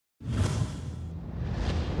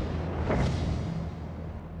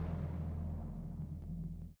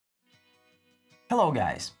Hello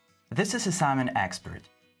guys, this is Assignment Expert,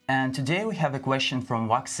 and today we have a question from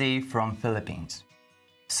Waxi from Philippines.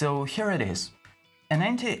 So here it is. An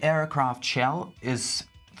anti-aircraft shell is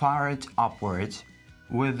fired upward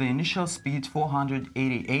with the initial speed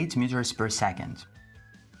 488 meters per second.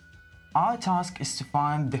 Our task is to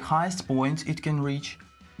find the highest point it can reach,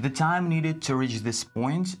 the time needed to reach this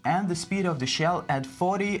point, and the speed of the shell at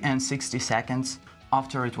 40 and 60 seconds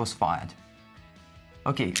after it was fired.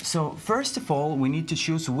 Okay, so first of all, we need to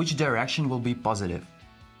choose which direction will be positive.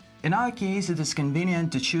 In our case, it is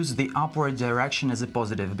convenient to choose the upward direction as a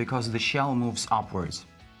positive because the shell moves upwards.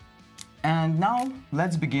 And now,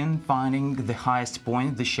 let's begin finding the highest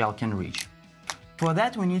point the shell can reach. For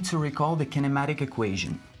that, we need to recall the kinematic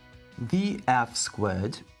equation. Vf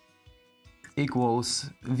squared equals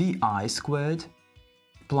Vi squared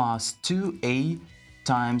plus 2a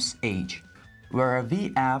times h, where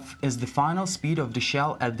Vf is the final speed of the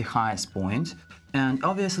shell at the highest point, and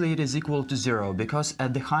obviously it is equal to 0 because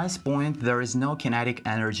at the highest point there is no kinetic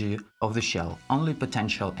energy of the shell, only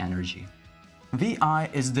potential energy. Vi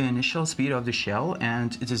is the initial speed of the shell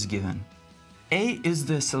and it is given. A is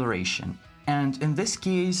the acceleration, and in this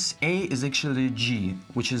case A is actually g,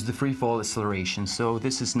 which is the free fall acceleration, so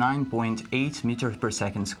this is 9.8 meters per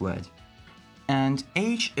second squared. And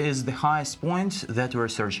h is the highest point that we're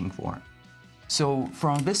searching for. So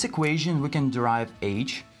from this equation we can derive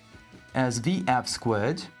h as Vf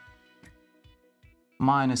squared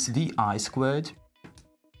minus Vi squared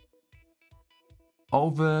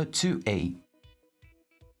over 2a.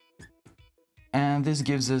 And this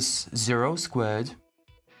gives us 0 squared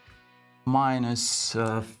minus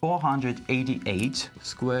 488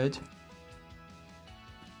 squared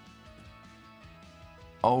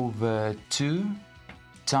over 2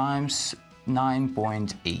 times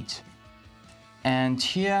 9.8. And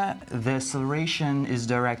here the acceleration is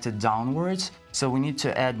directed downwards, so we need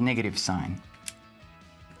to add negative sign.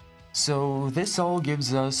 So this all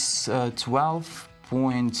gives us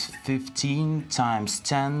 12.15 times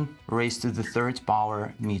 10 raised to the third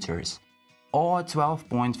power meters, or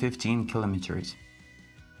 12.15 kilometers.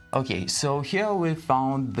 Okay, so here we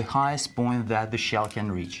found the highest point that the shell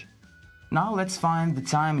can reach. Now let's find the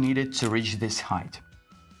time needed to reach this height.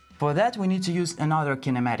 For that we need to use another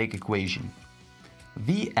kinematic equation.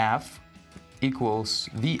 Vf equals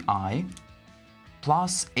Vi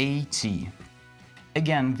plus At.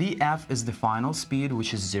 Again, Vf is the final speed,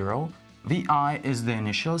 which is 0, Vi is the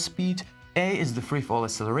initial speed, A is the free fall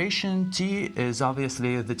acceleration, T is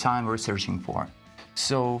obviously the time we're searching for.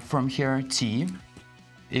 So from here, T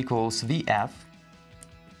equals Vf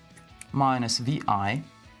minus Vi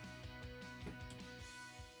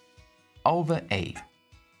over A.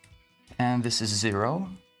 And this is 0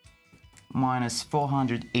 minus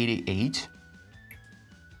 488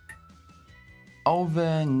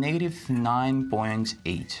 over negative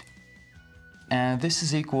 9.8. And this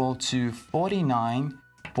is equal to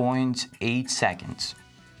 49.8 seconds.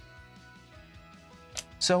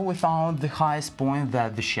 So we found the highest point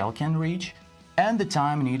that the shell can reach and the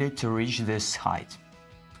time needed to reach this height.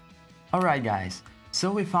 Alright guys,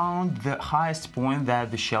 so we found the highest point that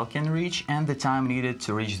the shell can reach and the time needed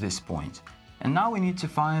to reach this point. And now we need to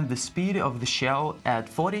find the speed of the shell at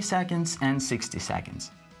 40 seconds and 60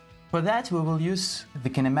 seconds. For that we will use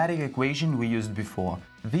the kinematic equation we used before.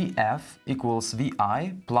 Vf equals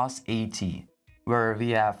Vi plus At, where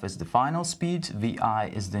Vf is the final speed,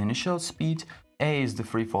 Vi is the initial speed, A is the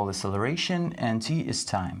free fall acceleration, and T is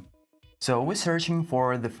time. So we're searching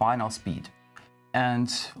for the final speed.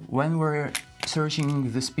 And when we're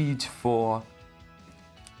searching the speed for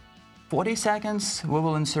 40 seconds, we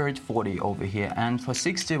will insert 40 over here, and for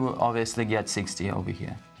 60 we'll obviously get 60 over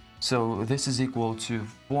here. So this is equal to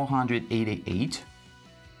 488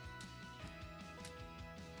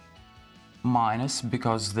 minus,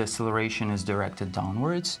 because the acceleration is directed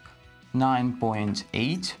downwards,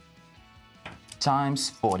 9.8 times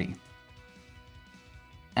 40.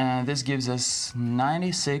 And this gives us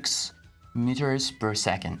 96 meters per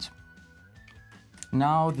second.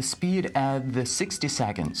 Now the speed at the 60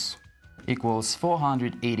 seconds equals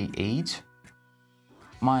 488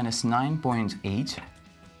 minus 9.8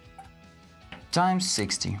 times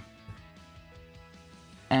 60.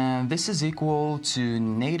 And this is equal to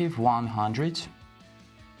negative 100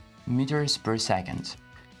 meters per second.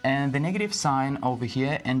 And the negative sign over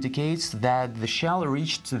here indicates that the shell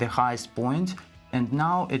reached the highest point and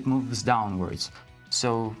now it moves downwards.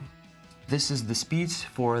 So this is the speed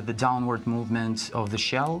for the downward movement of the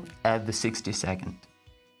shell at the 60 second.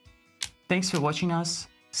 Thanks for watching us.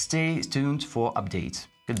 Stay tuned for updates.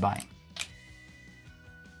 Goodbye.